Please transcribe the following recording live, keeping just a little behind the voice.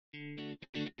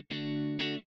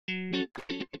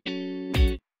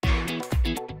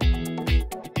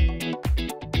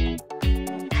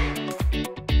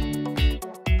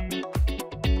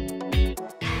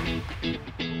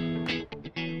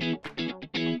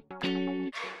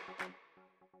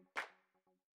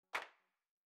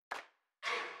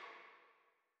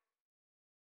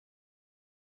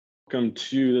Welcome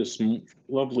to this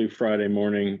lovely Friday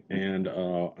morning and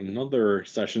another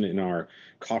session in our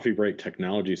coffee break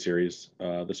technology series.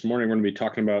 This morning, we're going to be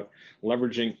talking about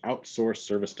leveraging outsourced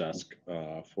service desk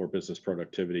for business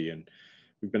productivity. And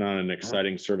we've been on an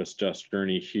exciting service desk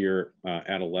journey here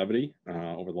at Alevity.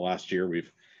 Over the last year,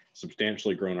 we've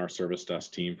substantially grown our service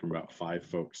desk team from about 5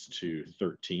 folks to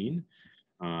 13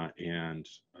 and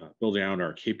building out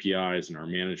our KPIs and our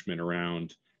management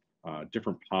around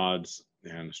different pods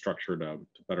and structure to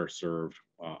better serve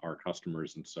our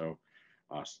customers. And so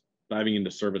diving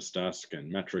into service desk and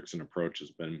metrics and approach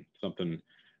has been something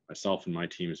myself and my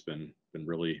team has been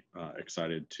really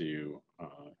excited to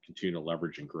continue to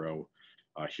leverage and grow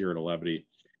here at Alevity.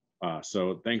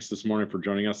 So thanks this morning for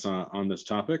joining us on this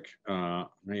topic. I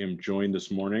am joined this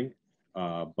morning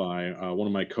by one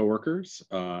of my coworkers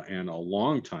and a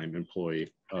longtime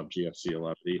employee of GFC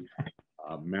Alevity,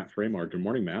 Matt Fremar. Good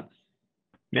morning, Matt.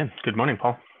 Yeah, good morning,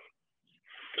 Paul.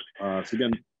 So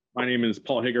again, my name is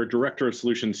Paul Hager, Director of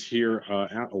Solutions here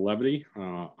at Alevity.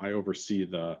 I oversee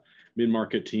the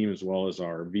mid-market team as well as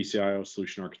our VCIO,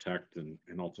 Solution Architect, and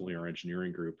ultimately our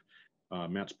engineering group.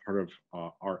 Matt's part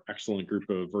of our excellent group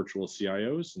of virtual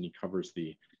CIOs, and he covers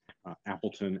the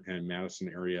Appleton and Madison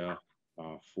area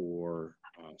for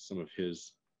some of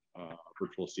his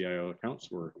virtual CIO accounts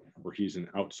where he's an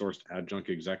outsourced adjunct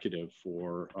executive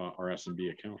for our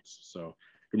SMB accounts. So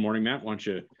good morning, Matt. Why don't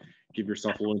you give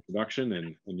yourself a little introduction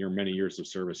and your many years of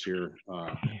service here.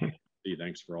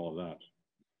 Thanks for all of that.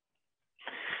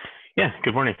 Yeah,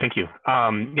 good morning. Thank you.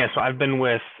 So I've been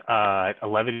with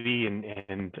Alevity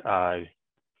and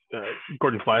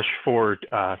Gordon Flesch for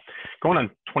going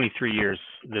on 23 years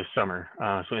this summer.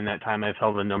 So in that time, I've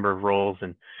held a number of roles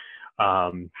and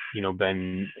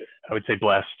been, I would say,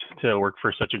 blessed to work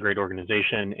for such a great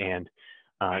organization and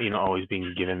always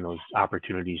being given those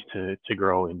opportunities to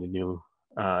grow into new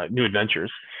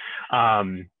adventures.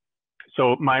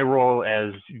 So my role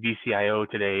as VCIO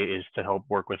today is to help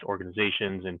work with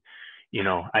organizations and,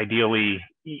 ideally,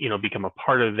 become a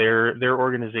part of their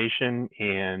organization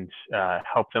and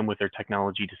help them with their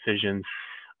technology decisions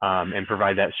and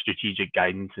provide that strategic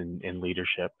guidance and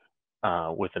leadership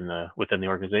within the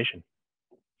organization.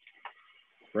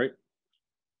 Great.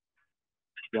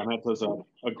 Yeah, Matt does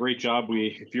a great job.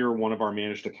 If you're one of our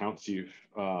managed accounts, you've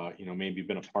maybe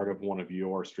been a part of one of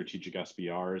your strategic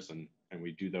SBRs, and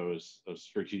we do those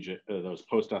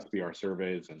post SBR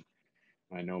surveys. And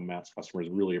I know Matt's customers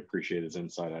really appreciate his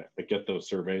insight. I get those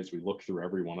surveys. We look through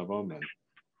every one of them, and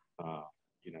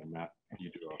Matt,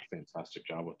 you do a fantastic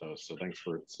job with those. So thanks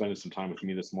for spending some time with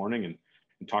me this morning and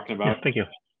talking about thank you.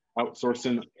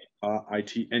 Outsourcing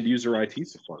IT end user IT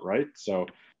support, right? So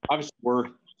obviously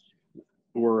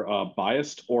we're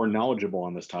biased or knowledgeable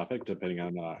on this topic, depending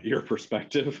on your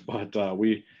perspective. But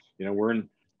we're an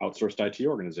outsourced IT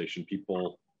organization.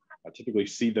 People typically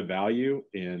see the value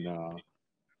in,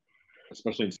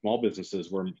 especially in small businesses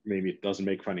where maybe it doesn't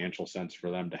make financial sense for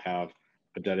them to have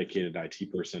a dedicated IT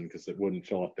person because it wouldn't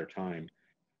fill up their time.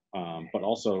 But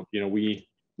also,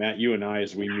 Matt, you and I,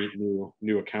 as we meet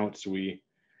new accounts, we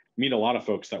meet a lot of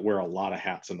folks that wear a lot of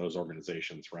hats in those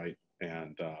organizations, right?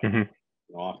 And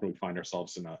often we find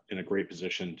ourselves in a great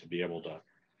position to be able to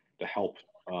help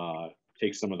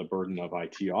take some of the burden of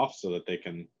IT off so that they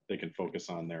can focus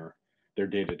on their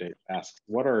day-to-day tasks.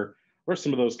 What are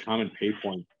some of those common pay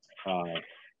points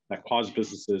that cause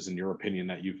businesses, in your opinion,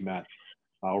 that you've met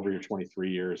over your 23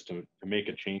 years to make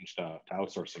a change to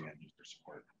outsourcing end user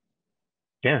support?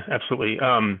 Yeah, absolutely.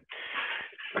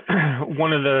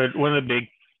 One of the big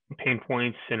pain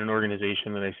points in an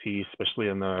organization that I see, especially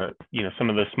in the some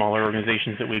of the smaller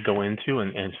organizations that we go into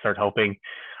and start helping,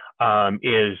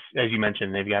 is, as you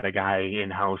mentioned, they've got a guy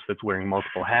in-house that's wearing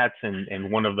multiple hats,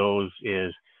 and one of those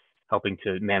is helping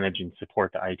to manage and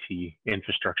support the IT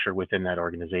infrastructure within that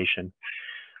organization.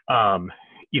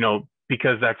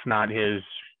 Because that's not his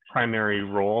primary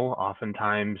role,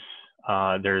 oftentimes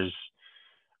there's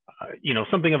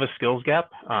something of a skills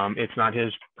gap. It's not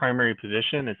his primary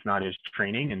position. It's not his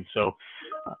training. And so,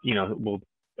 we'll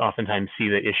oftentimes see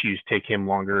that issues take him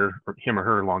or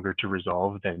her longer to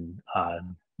resolve than,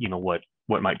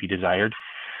 what might be desired.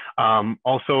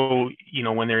 Also,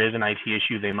 when there is an IT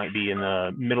issue, they might be in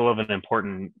the middle of an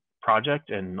important project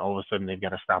and all of a sudden they've got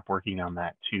to stop working on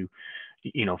that to,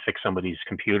 fix somebody's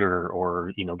computer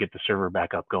or, get the server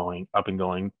back up and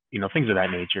going, things of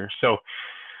that nature. So,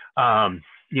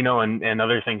 and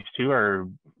other things too are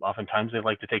oftentimes they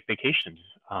like to take vacations.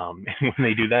 And when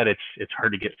they do that, it's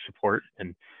hard to get support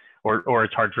or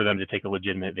it's hard for them to take a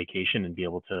legitimate vacation and be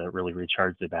able to really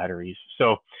recharge the batteries.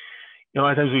 So, a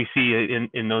lot of times we see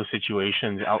in those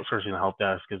situations, outsourcing the help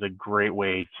desk is a great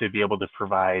way to be able to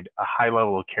provide a high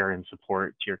level of care and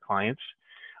support to your clients,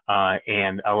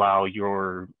 and allow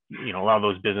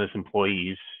those business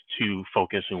employees to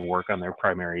focus and work on their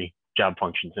primary job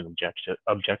functions and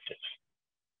objectives.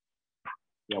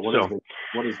 Yeah.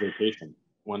 What is vacation?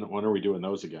 When are we doing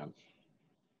those again?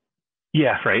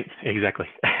 Yeah, right. Exactly.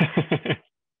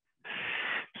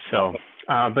 So,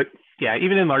 but yeah,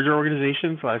 even in larger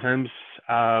organizations, a lot of times,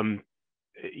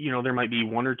 there might be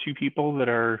one or two people that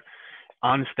are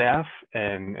on staff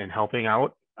and helping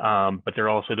out, but they're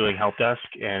also doing help desk.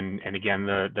 And again,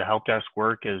 the help desk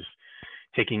work is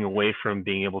taking away from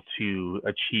being able to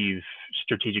achieve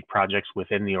strategic projects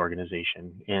within the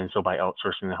organization. And so by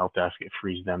outsourcing the help desk, it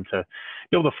frees them to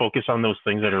be able to focus on those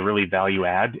things that are really value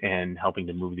add and helping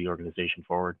to move the organization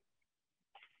forward.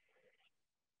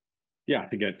 Yeah, I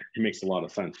think it makes a lot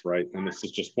of sense, right? And this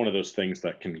is just one of those things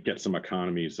that can get some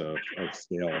economies of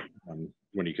scale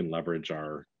when you can leverage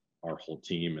our whole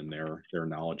team and their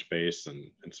knowledge base and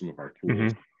some of our tools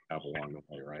Mm-hmm. have along the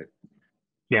way, right?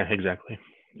 Yeah, exactly.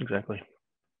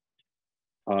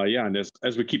 Yeah, and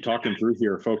as we keep talking through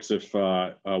here, folks, if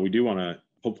we do want to,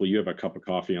 hopefully you have a cup of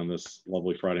coffee on this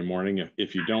lovely Friday morning.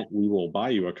 If you don't, we will buy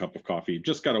you a cup of coffee.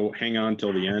 Just got to hang on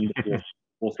till the end.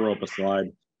 We'll throw up a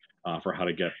slide for how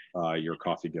to get your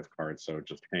coffee gift card. So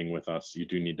just hang with us. You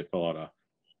do need to fill out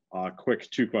a quick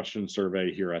 2-question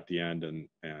survey here at the end, and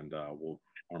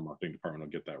our marketing department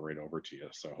will get that right over to you.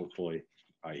 So hopefully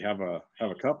you have a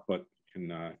cup, but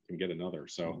can get another.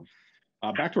 So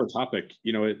back to our topic.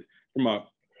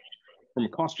 From a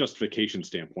cost justification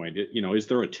standpoint, is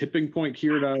there a tipping point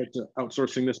here to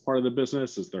outsourcing this part of the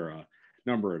business? Is there a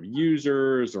number of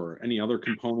users or any other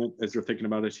component as you're thinking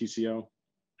about a TCO?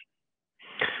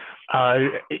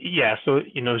 Yeah, so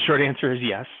the short answer is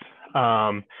yes.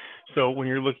 So when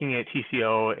you're looking at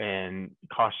TCO and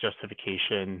cost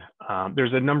justification,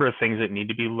 there's a number of things that need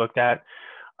to be looked at.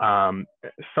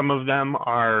 Some of them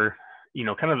are,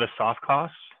 kind of the soft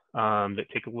costs that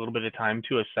take a little bit of time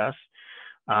to assess.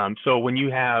 So when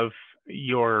you have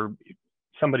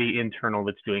somebody internal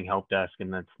that's doing help desk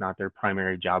and that's not their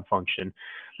primary job function,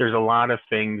 there's a lot of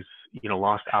things,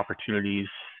 lost opportunities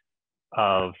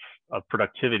of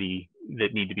productivity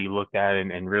that need to be looked at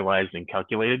and realized and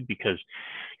calculated, because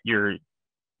you're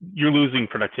losing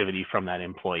productivity from that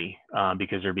employee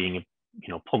because they're being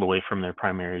pulled away from their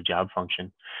primary job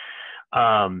function.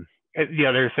 The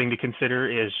other thing to consider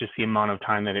is just the amount of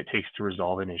time that it takes to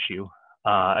resolve an issue.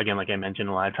 Again, like I mentioned,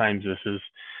 a lot of times this is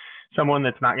someone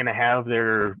that's not going to have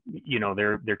their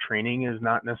training is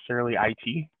not necessarily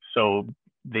IT, so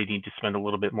they need to spend a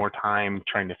little bit more time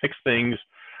trying to fix things.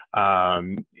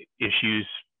 Issues,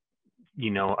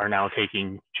 are now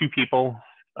taking 2 people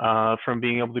from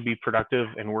being able to be productive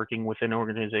and working within an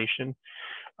organization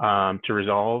to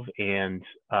resolve. And,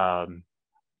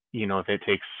 if it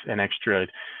takes an extra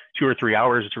 2 or 3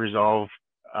 hours to resolve,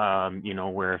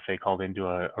 where if they called into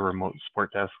a remote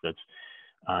support desk that's,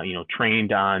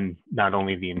 trained on not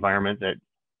only the environment that,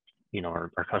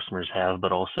 our customers have,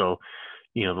 but also,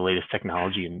 the latest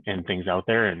technology and things out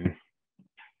there. And,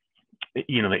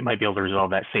 they might be able to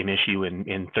resolve that same issue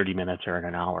in 30 minutes or in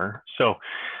an hour. So,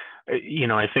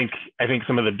 I think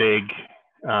some of the big,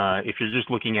 if you're just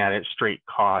looking at it straight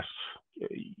costs,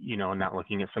 not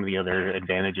looking at some of the other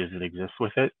advantages that exist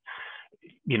with it,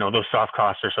 those soft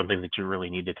costs are something that you really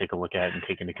need to take a look at and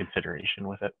take into consideration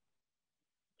with it.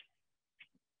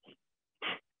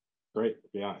 Great.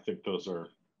 Yeah, I think those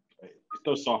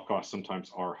soft costs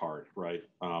sometimes are hard, right?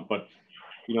 But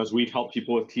as we've helped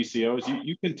people with TCOs,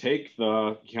 you can take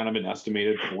the kind of an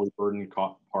estimated fully burdened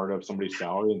part of somebody's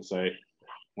salary and say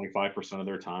 25% of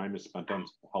their time is spent on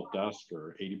help desk,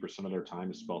 or 80% of their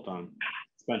time is spent on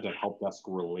help desk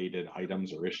related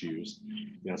items or issues.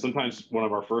 Sometimes one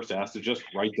of our first asks is just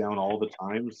write down all the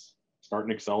times, start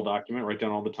an Excel document, write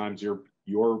down all the times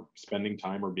you're spending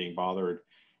time or being bothered.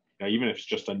 Even if it's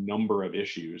just a number of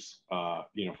issues,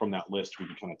 from that list, we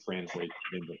can kind of translate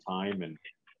it into time and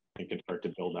can start to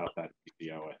build out that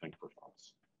TCO, I think, for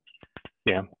folks.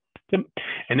 Yeah.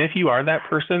 And if you are that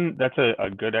person, that's a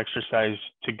good exercise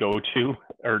to go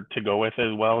with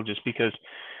as well, just because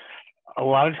a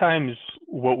lot of times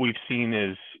what we've seen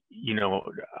is,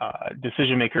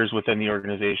 decision makers within the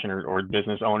organization or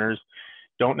business owners,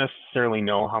 don't necessarily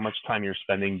know how much time you're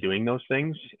spending doing those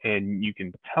things, and you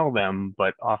can tell them,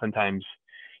 but oftentimes,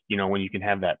 when you can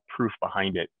have that proof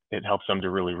behind it, it helps them to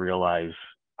really realize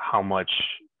how much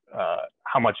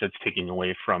that's taking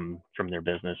away from their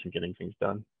business and getting things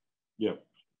done. Yep.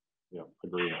 Yep.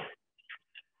 Agree.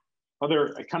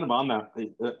 Other kind of on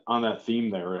that theme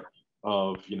there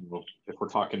of, if we're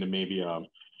talking to maybe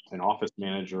an office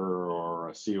manager or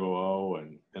a COO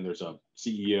and there's a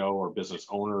CEO or business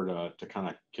owner to kind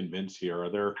of convince here, are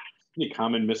there any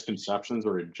common misconceptions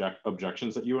or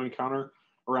objections that you encounter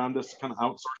around this kind of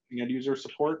outsourcing end user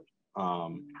support? A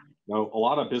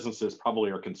lot of businesses probably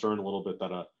are concerned a little bit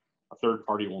that a third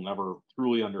party will never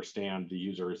truly understand the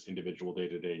user's individual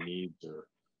day-to-day needs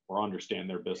or understand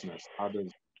their business. How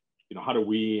do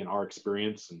we, in our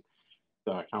experience and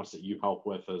the accounts that you help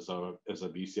with as a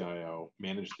VCIO,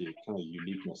 manage the kind of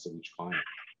uniqueness of each client?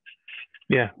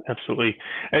 Yeah, absolutely.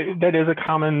 That is a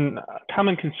common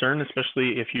concern,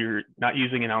 especially if you're not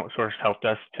using an outsourced help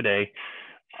desk today.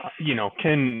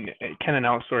 Can an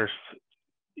outsourced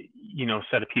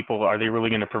set of people, are they really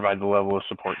going to provide the level of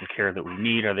support and care that we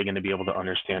need? Are they going to be able to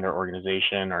understand our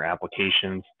organization, our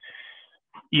applications,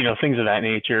 things of that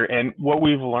nature? And what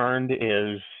we've learned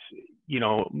is,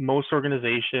 most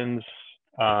organizations,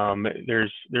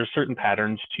 there's certain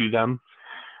patterns to them.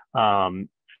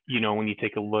 When you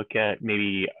take a look at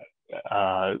maybe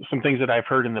some things that I've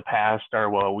heard in the past are,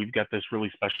 well, we've got this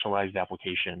really specialized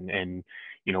application, and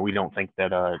we don't think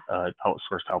that a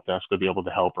outsourced help desk would be able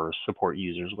to help or support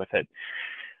users with it.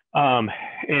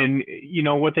 And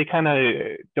what they kind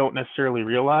of don't necessarily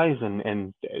realize,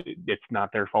 and it's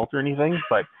not their fault or anything,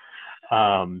 but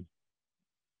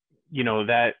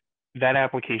that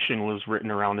application was written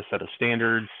around a set of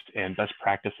standards and best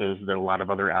practices that a lot of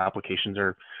other applications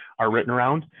are written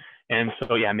around. And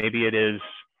so, yeah, maybe it is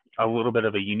a little bit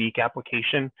of a unique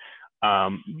application,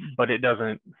 but it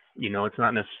doesn't, it's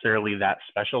not necessarily that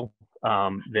special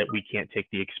that we can't take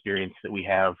the experience that we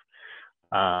have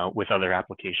with other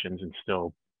applications and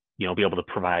still, be able to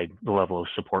provide the level of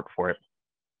support for it.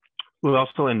 We'll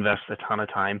also invest a ton of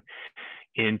time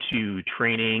into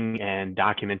training and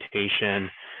documentation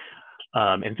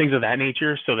and things of that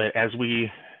nature, so that as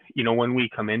we, when we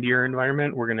come into your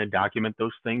environment, we're going to document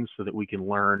those things so that we can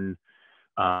learn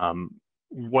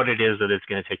what it is that it's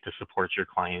going to take to support your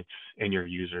clients and your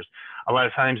users. A lot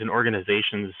of times in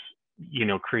organizations,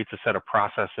 creates a set of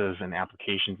processes and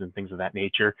applications and things of that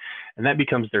nature, and that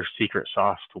becomes their secret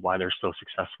sauce to why they're so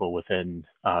successful within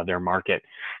their market.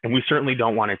 And we certainly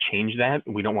don't want to change that.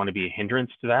 We don't want to be a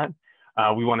hindrance to that.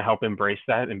 We want to help embrace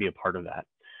that and be a part of that.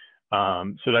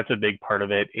 So that's a big part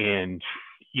of it. And,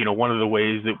 one of the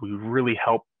ways that we really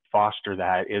help foster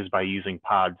that is by using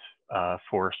pods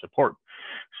for support.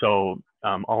 So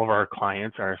all of our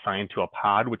clients are assigned to a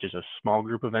pod, which is a small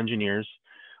group of engineers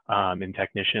and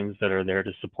technicians that are there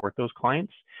to support those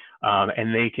clients.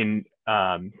 And they can,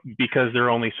 because they're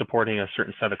only supporting a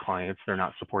certain set of clients, they're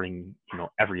not supporting,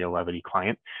 every Elevity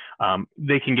client.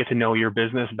 They can get to know your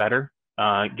business better,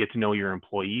 get to know your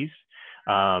employees.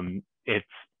 It's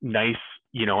nice,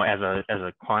 as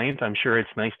a client, I'm sure it's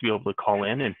nice to be able to call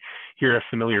in and hear a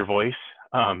familiar voice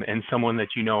and someone that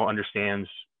understands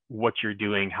what you're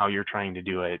doing, how you're trying to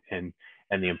do it, and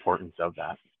the importance of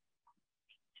that.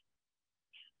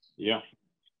 Yeah,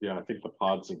 I think the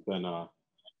pods have been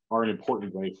are an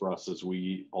important way for us as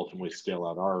we ultimately scale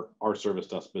out our service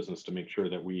desk business to make sure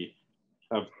that we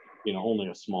have only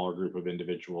a smaller group of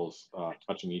individuals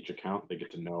touching each account. They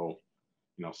get to know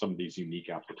some of these unique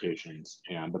applications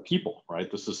and the people, right?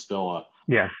 This is still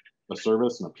a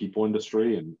service and a people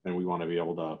industry, and we want to be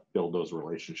able to build those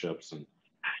relationships. And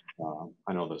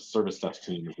I know the service desk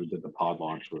team, as we did the pod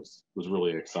launch, was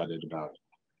really excited about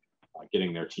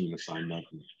getting their team assignment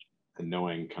and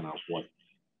knowing kind of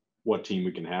what team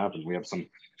we can have. And we have some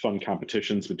fun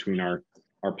competitions between our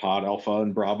pod Alpha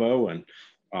and Bravo, and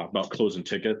about closing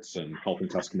tickets and helping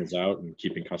customers out and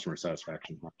keeping customer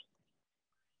satisfaction high.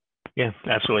 Yeah,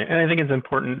 absolutely. And I think it's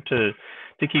important to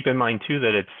keep in mind too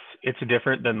that it's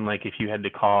different than like if you had to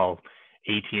call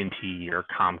AT&T or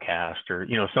Comcast or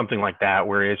something like that,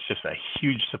 where it's just a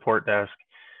huge support desk,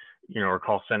 or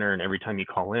call center, and every time you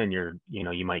call in,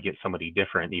 you might get somebody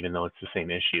different, even though it's the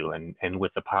same issue. And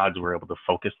with the pods, we're able to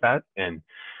focus that, and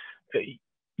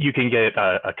you can get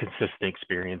a consistent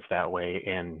experience that way,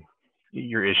 and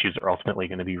your issues are ultimately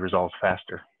going to be resolved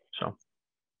faster. So,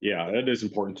 yeah, it is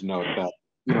important to note that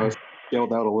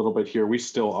scaled out a little bit here. We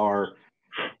still are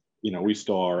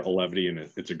Elevity, and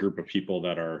it's a group of people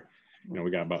that are, we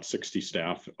got about 60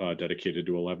 staff dedicated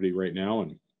to Elevity right now,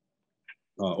 and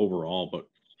overall, but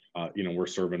we're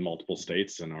serving multiple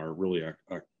states and are really a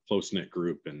close-knit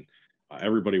group, and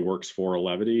everybody works for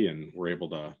Levity, and we're able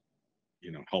to,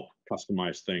 help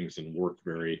customize things and work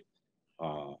very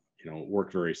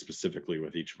specifically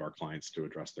with each of our clients to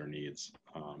address their needs.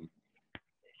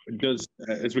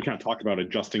 As we kind of talked about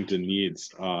adjusting to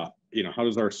needs, how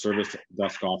does our service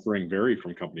desk offering vary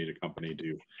from company to company?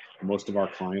 Do most of our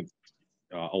clients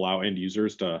allow end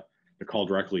users to call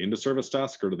directly into service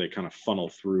desk, or do they kind of funnel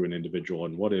through an individual?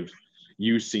 And what have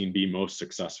you seen be most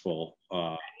successful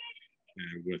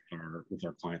with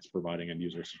our clients providing end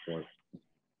user support?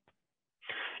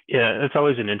 Yeah, it's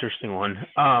always an interesting one.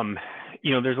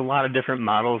 There's a lot of different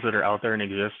models that are out there and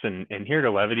exist. And here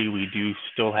at Levity, we do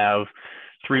still have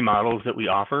 3 models that we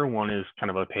offer. One is kind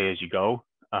of a pay-as-you-go.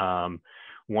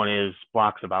 One is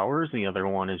blocks of hours. And the other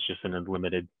one is just an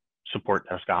unlimited support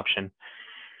desk option.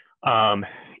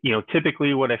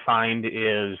 Typically what I find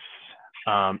is,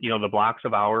 the blocks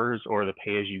of hours or the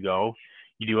pay-as-you-go,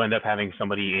 you do end up having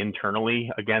somebody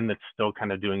internally, again, that's still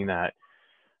kind of doing that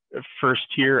first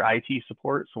tier IT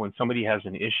support. So when somebody has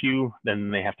an issue,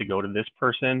 then they have to go to this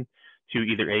person to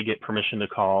either get permission to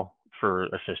call for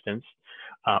assistance,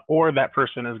 or that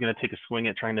person is going to take a swing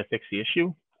at trying to fix the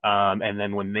issue. And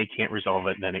then when they can't resolve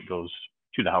it, then it goes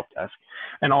to the help desk.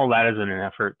 And all that is in an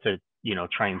effort to,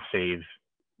 try and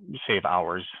save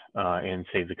hours and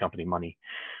save the company money.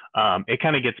 It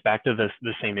kind of gets back to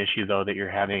the same issue though that you're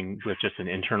having with just an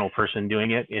internal person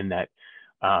doing it, in that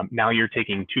now you're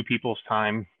taking 2 people's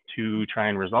time to try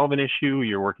and resolve an issue.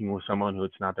 You're working with someone who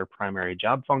it's not their primary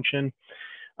job function.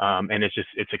 And it's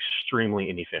extremely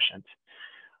inefficient.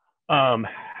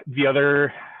 The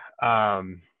other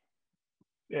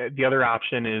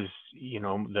option is,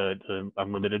 the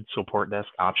unlimited support desk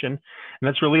option. And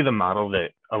that's really the model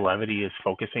that Levity is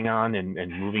focusing on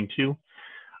and moving to.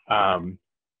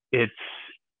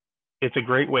 It's a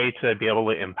great way to be able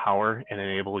to empower and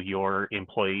enable your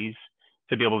employees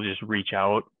to be able to just reach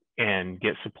out and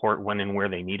get support when and where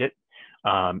they need it.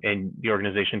 And the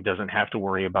organization doesn't have to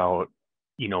worry about,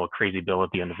 a crazy bill at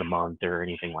the end of the month or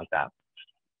anything like that.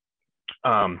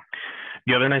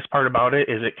 The other nice part about it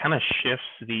is it kind of shifts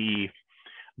the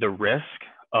risk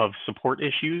of support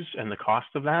issues and the cost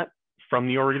of that from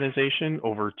the organization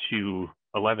over to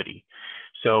Levity.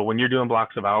 So when you're doing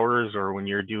blocks of hours, or when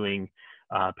you're doing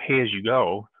pay as you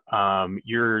go,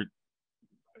 your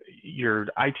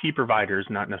IT providers,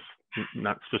 not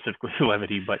specifically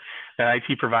Levity, but the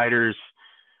IT providers,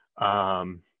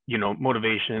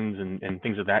 motivations and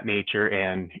things of that nature,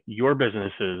 and your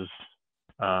business's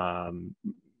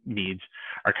needs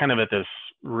are kind of at this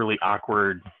really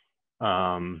awkward,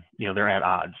 they're at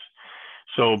odds.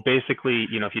 So basically,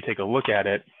 if you take a look at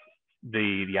it,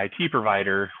 the IT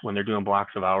provider, when they're doing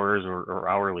blocks of hours or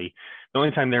hourly, the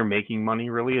only time they're making money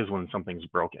really is when something's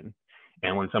broken.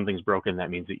 And when something's broken,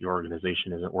 that means that your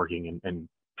organization isn't working and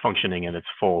functioning at its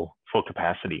full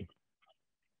capacity.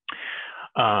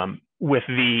 With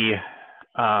the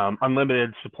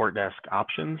unlimited support desk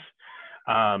options,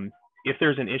 if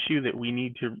there's an issue that we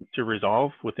need to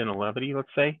resolve within a Levity, let's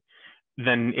say,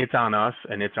 then it's on us,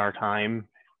 and it's our time,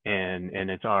 and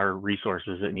it's our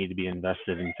resources that need to be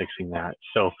invested in fixing that.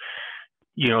 So,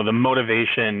 the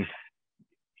motivation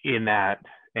in that,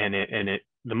 the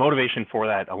motivation for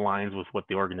that aligns with what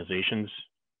the organization's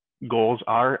goals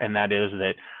are, and that is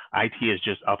that IT is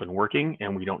just up and working,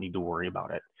 and we don't need to worry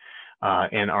about it.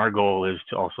 And our goal is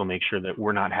to also make sure that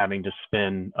we're not having to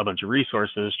spend a bunch of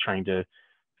resources trying to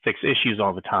fix issues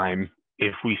all the time.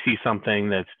 If we see something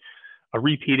that's a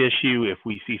repeat issue, if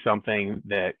we see something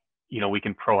that, we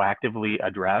can proactively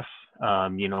address,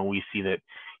 we see that,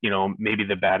 maybe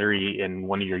the battery in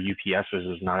one of your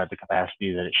UPSs is not at the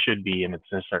capacity that it should be, and it's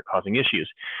going to start causing issues.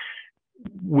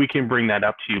 We can bring that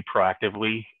up to you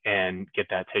proactively and get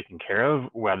that taken care of,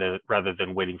 rather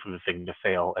than waiting for the thing to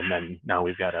fail, and then now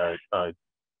we've got a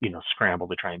scramble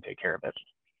to try and take care of it.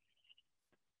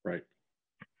 Right.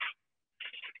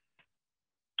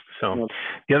 So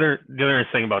the other nice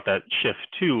thing about that shift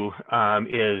too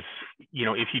is,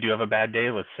 if you do have a bad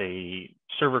day, let's say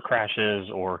server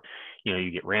crashes, or you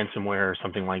get ransomware or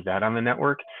something like that on the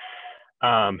network,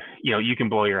 you can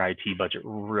blow your IT budget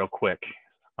real quick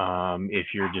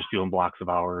if you're just doing blocks of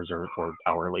hours or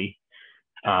hourly.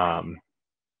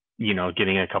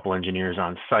 Getting a couple engineers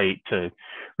on site to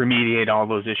remediate all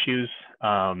those issues,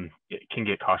 it can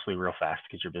get costly real fast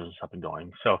to get your business up and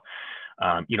going. So,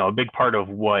 a big part of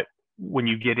when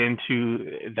you get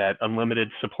into that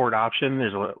unlimited support option,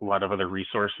 there's a lot of other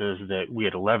resources that we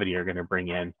at Levity are going to bring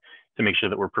in to make sure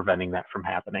that we're preventing that from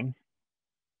happening.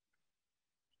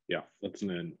 Yeah, that's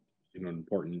an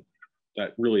important,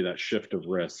 that shift of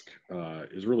risk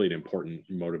is really an important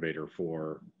motivator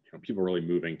for people really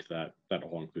moving to that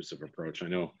all inclusive approach. I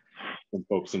know some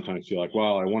folks sometimes feel like,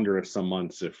 well, I wonder if some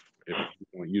months if we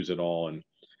don't use it all. And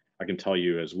I can tell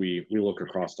you, as we look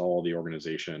across all the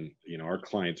organization, our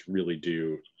clients really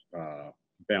do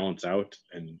balance out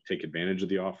and take advantage of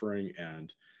the offering,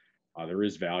 and there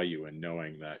is value in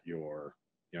knowing that your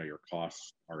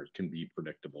costs can be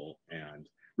predictable, and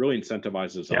really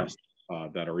incentivizes us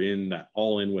that are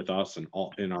all in with us and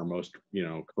all in our most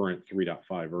current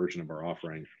 3.5 version of our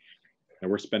offering, that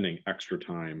we're spending extra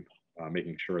time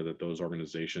making sure that those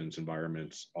organizations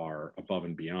environments are above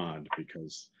and beyond,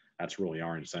 because that's really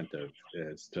our incentive,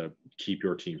 is to keep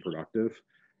your team productive,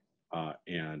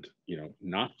 and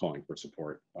not calling for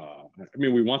support. I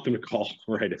mean, we want them to call,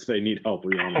 right, if they need help.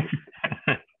 We want them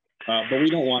to, but we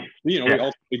don't want, we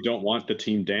ultimately don't want the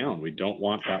team down. We don't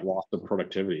want that loss of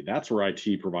productivity. That's where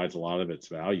IT provides a lot of its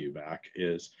value back,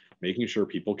 is making sure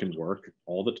people can work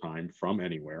all the time from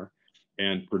anywhere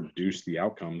and produce the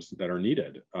outcomes that are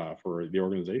needed for the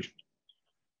organization.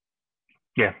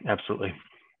 Yeah, absolutely.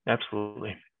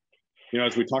 Absolutely.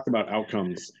 As we talk about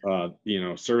outcomes,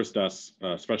 service desks,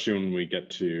 especially when we get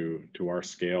to our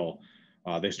scale,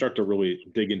 they start to really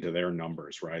dig into their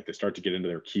numbers, right? They start to get into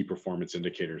their key performance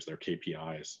indicators, their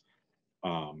KPIs.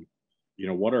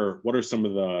 What are some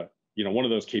of the, one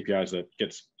of those KPIs that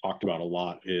gets talked about a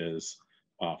lot is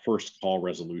first call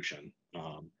resolution.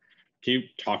 Can you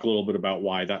talk a little bit about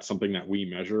why that's something that we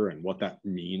measure and what that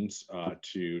means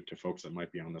to folks that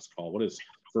might be on this call? What is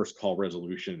first call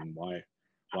resolution, and why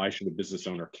should a business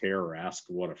owner care or ask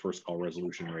what a first call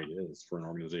resolution rate is for an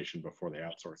organization before they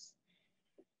outsource?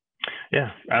 Yeah,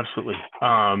 absolutely.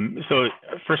 So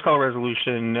first call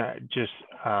resolution, just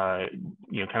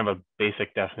kind of a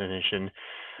basic definition.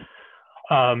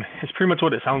 It's pretty much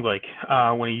what it sounds like.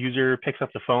 When a user picks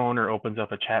up the phone or opens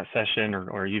up a chat session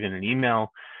or even an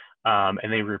email,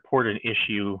 and they report an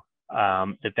issue,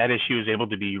 that issue is able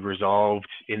to be resolved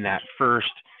in that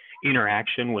first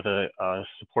interaction with a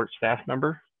support staff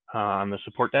member on the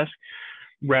support desk,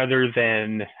 rather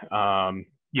than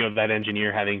that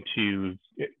engineer having to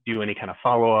do any kind of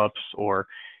follow-ups, or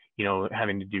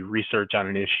having to do research on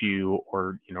an issue,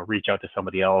 or reach out to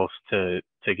somebody else to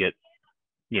get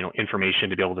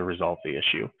information to be able to resolve the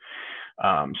issue.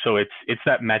 So it's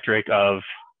that metric of,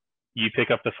 you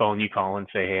pick up the phone, you call and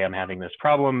say, hey, I'm having this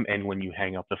problem, and when you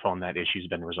hang up the phone, that issue's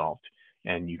been resolved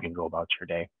and you can go about your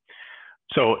day.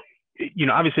 So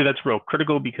obviously that's real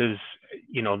critical, because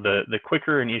the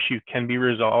quicker an issue can be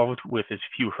resolved with as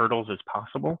few hurdles as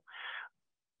possible,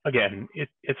 again,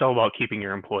 it's all about keeping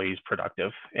your employees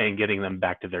productive and getting them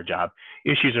back to their job.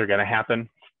 Issues are going to happen.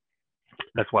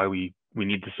 That's why we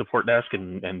need the support desk,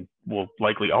 and we'll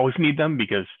likely always need them,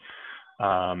 because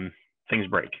things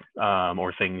break,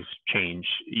 or things change.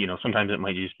 Sometimes it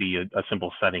might just be a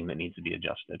simple setting that needs to be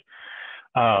adjusted.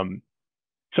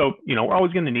 So we're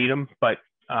always going to need them, but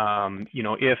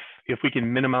if we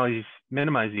can minimize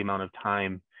the amount of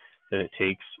time that it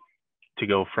takes to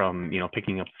go from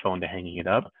picking up the phone to hanging it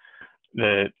up,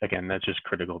 that's just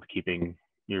critical to keeping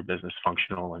your business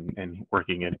functional and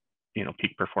working at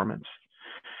peak performance.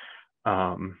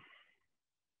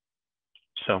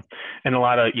 So, and a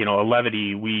lot of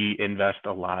levity, we invest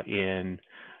a lot in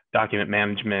document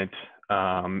management,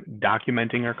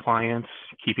 documenting our clients,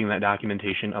 keeping that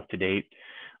documentation up to date,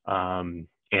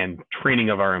 and training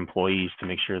of our employees to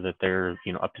make sure that they're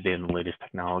up to date on the latest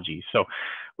technology. So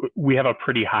we have a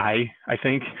pretty high, I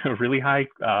think, a really high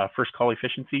first call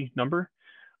efficiency number,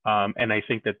 and I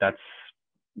think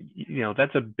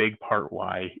that's a big part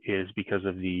why, is because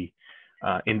of the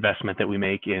investment that we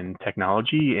make in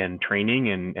technology and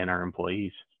training and our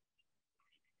employees.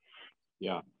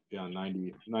 Yeah,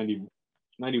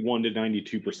 91 to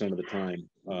 92% of the time.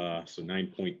 So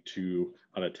 9.2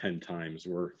 out of 10 times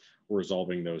we're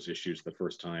resolving those issues the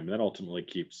first time. That ultimately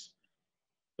keeps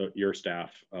your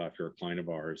staff, if you're a client of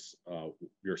ours,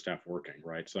 your staff working,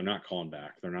 right? So they're not calling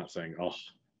back. They're not saying, oh,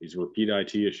 these repeat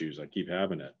IT issues, I keep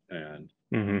having it. And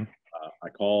I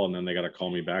call, and then they got to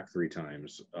call me back 3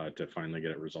 times to finally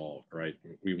get it resolved, right?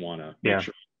 We want to make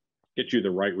sure, get you the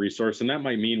right resource, and that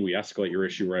might mean we escalate your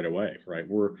issue right away, right?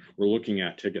 We're looking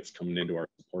at tickets coming into our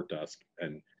support desk,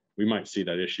 and we might see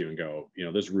that issue and go,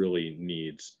 this really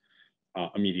needs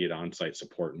immediate on-site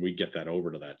support, and we get that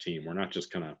over to that team. We're not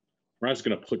just gonna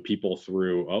put people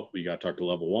through, oh, you got to talk to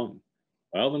level 1.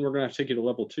 Well, then we're gonna have to take you to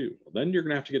level 2. Well, then you're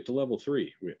gonna have to get to level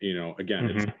 3.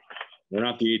 Again, we're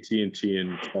not the AT&T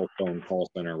and cell phone call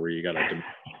center where you got to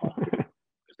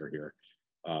here.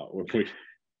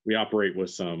 We operate with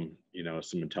some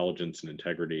intelligence and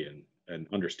integrity, and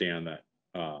understand that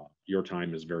your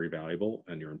time is very valuable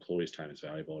and your employees' time is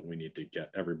valuable, and we need to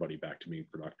get everybody back to being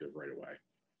productive right away.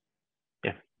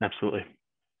 Yeah, absolutely.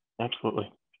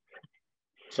 Absolutely.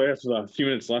 So I have a few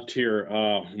minutes left here.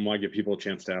 I might give people a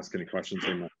chance to ask any questions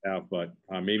they might have, but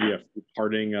maybe a few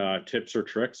parting tips or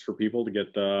tricks for people to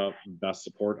get the best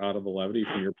support out of Alevity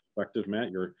from your perspective,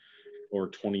 Matt, your or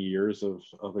 20 years of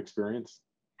experience.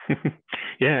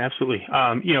 Yeah, absolutely.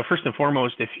 First and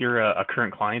foremost, if you're a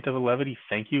current client of Alevity,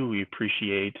 thank you. We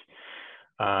appreciate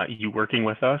you working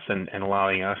with us and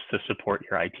allowing us to support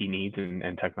your IT needs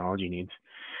and technology needs.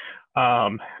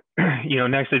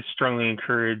 Next, I'd strongly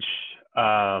encourage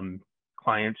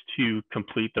clients to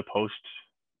complete the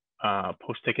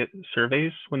post-ticket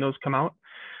surveys when those come out,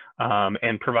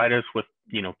 and provide us with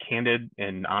candid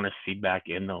and honest feedback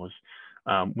in those.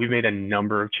 We've made a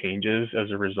number of changes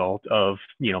as a result of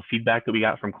feedback that we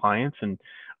got from clients, and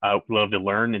we love to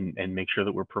learn and make sure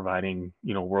that we're providing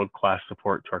world-class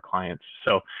support to our clients.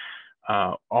 So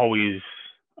always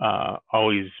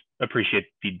appreciate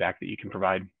feedback that you can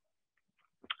provide.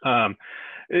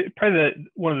 Probably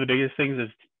one of the biggest things is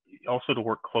also to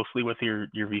work closely with your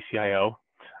VCIO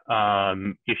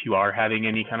if you are having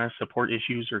any kind of support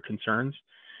issues or concerns.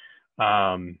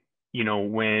 When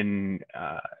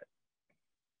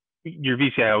your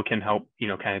VCIO can help,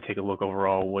 kind of take a look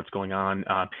overall what's going on.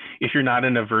 If you're not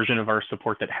in a version of our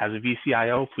support that has a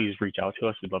VCIO, please reach out to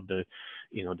us. We'd love to,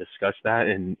 discuss that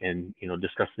and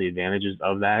discuss the advantages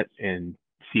of that and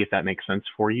see if that makes sense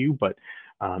for you. But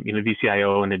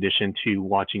VCIO, in addition to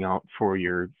watching out for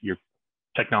your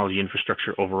technology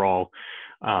infrastructure overall,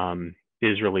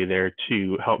 is really there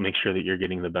to help make sure that you're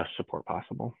getting the best support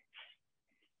possible.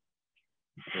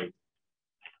 Great.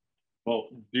 Well,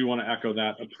 do you want to echo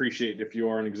that? Appreciate if you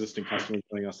are an existing customer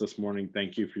joining us this morning.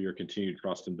 Thank you for your continued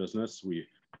trust in business. We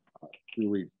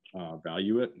truly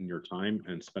value it and your time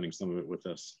and spending some of it with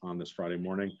us on this Friday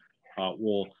morning.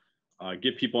 We'll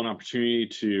give people an opportunity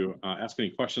to ask any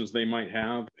questions they might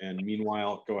have. And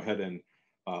meanwhile, go ahead and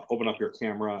open up your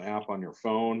camera app on your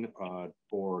phone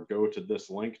or go to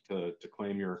this link to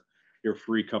claim your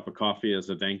free cup of coffee as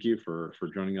a thank you for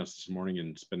joining us this morning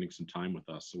and spending some time with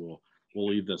us. So we'll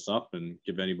leave this up and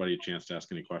give anybody a chance to ask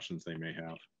any questions they may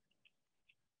have.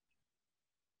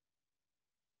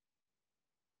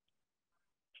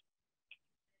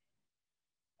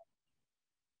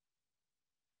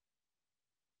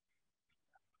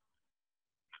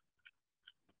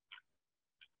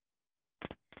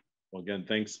 Well, again,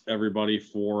 thanks everybody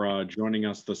for joining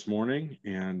us this morning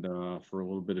and for a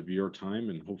little bit of your time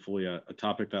and hopefully a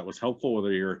topic that was helpful,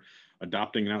 whether you're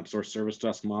adopting an outsourced service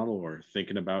desk model or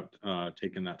thinking about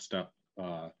taking that step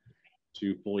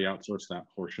to fully outsource that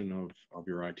portion of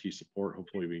your IT support.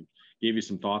 Hopefully we gave you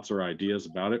some thoughts or ideas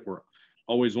about it. We're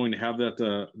always willing to have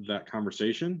that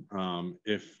conversation.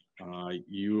 If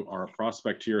you are a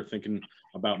prospect here thinking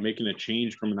about making a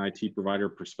change from an IT provider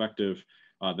perspective,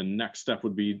 the next step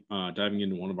would be diving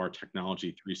into one of our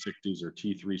technology 360s or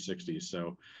T360s.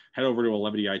 So head over to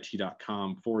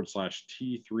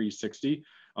alevityit.com/T360,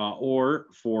 or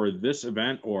for this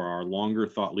event or our longer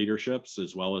thought leaderships,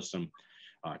 as well as some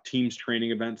Teams training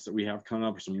events that we have coming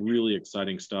up, some really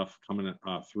exciting stuff coming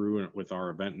through with our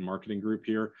event and marketing group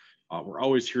here. We're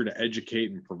always here to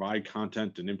educate and provide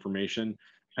content and information.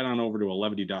 Head on over to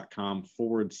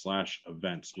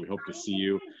alevityit.com/events. We hope to see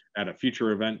you at a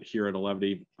future event here at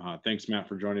Alevity. Thanks, Matt,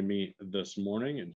 for joining me this morning. And